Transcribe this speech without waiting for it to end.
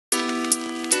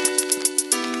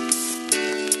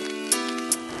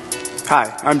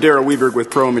Hi, I'm Darrell Weberg with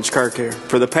Pro Image Car Care.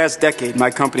 For the past decade,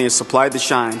 my company has supplied the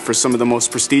shine for some of the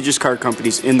most prestigious car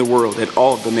companies in the world at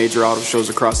all of the major auto shows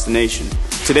across the nation.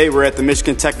 Today, we're at the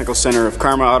Michigan Technical Center of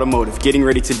Karma Automotive getting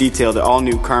ready to detail the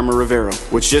all-new Karma Revero,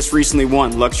 which just recently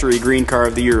won Luxury Green Car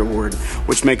of the Year award,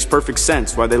 which makes perfect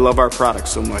sense why they love our product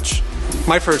so much.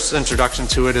 My first introduction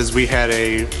to it is we had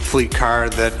a fleet car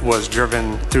that was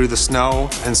driven through the snow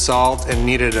and salt and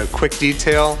needed a quick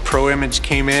detail. Pro Image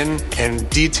came in and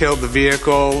detailed the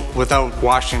vehicle without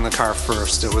washing the car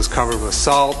first. It was covered with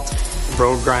salt,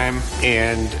 road grime,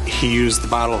 and he used the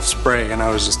bottle of spray, and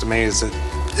I was just amazed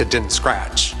that it didn't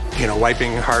scratch. You know,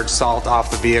 wiping hard salt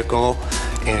off the vehicle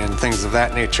and things of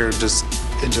that nature, it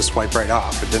just wiped right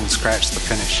off. It didn't scratch the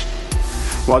finish.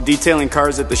 While detailing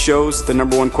cars at the shows, the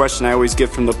number one question I always get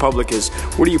from the public is,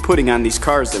 what are you putting on these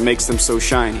cars that makes them so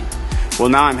shiny? Well,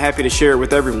 now I'm happy to share it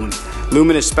with everyone.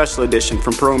 Luminous Special Edition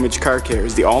from Pro Image Car Care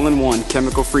is the all-in-one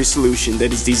chemical-free solution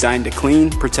that is designed to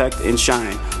clean, protect, and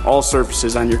shine all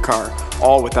surfaces on your car,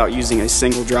 all without using a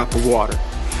single drop of water.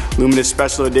 Luminous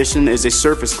Special Edition is a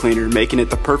surface cleaner, making it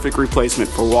the perfect replacement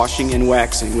for washing and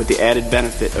waxing with the added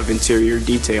benefit of interior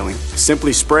detailing.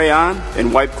 Simply spray on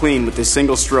and wipe clean with a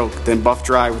single stroke, then buff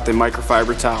dry with a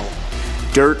microfiber towel.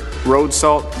 Dirt, road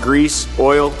salt, grease,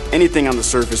 oil, anything on the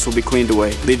surface will be cleaned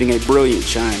away, leaving a brilliant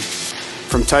shine.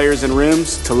 From tires and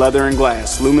rims to leather and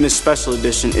glass, Luminous Special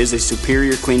Edition is a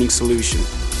superior cleaning solution.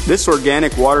 This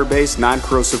organic, water-based,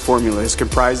 non-corrosive formula is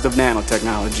comprised of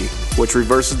nanotechnology, which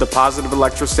reverses the positive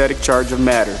electrostatic charge of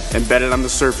matter embedded on the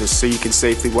surface so you can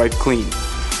safely wipe clean.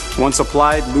 Once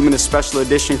applied, Luminous Special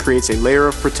Edition creates a layer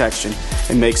of protection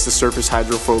and makes the surface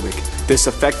hydrophobic. This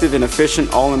effective and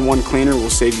efficient all-in-one cleaner will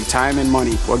save you time and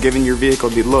money while giving your vehicle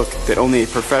the look that only a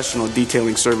professional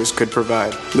detailing service could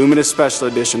provide. Luminous Special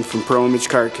Edition from Pro Image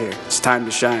Car Care. It's time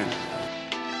to shine.